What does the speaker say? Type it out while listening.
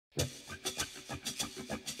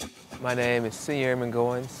My name is SrA Airman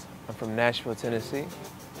Goins. I'm from Nashville, Tennessee.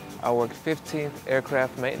 I work 15th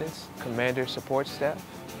Aircraft Maintenance Commander Support Staff.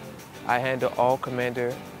 I handle all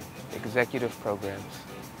Commander executive programs.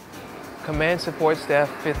 Command Support Staff,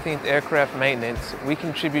 15th Aircraft Maintenance, we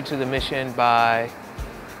contribute to the mission by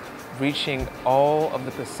reaching all of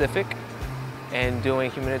the Pacific and doing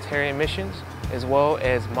humanitarian missions, as well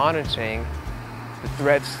as monitoring the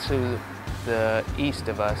threats to the east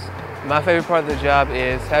of us. My favorite part of the job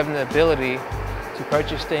is having the ability to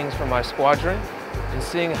purchase things from our squadron and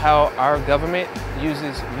seeing how our government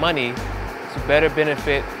uses money to better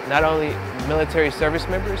benefit not only military service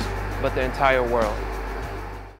members, but the entire world.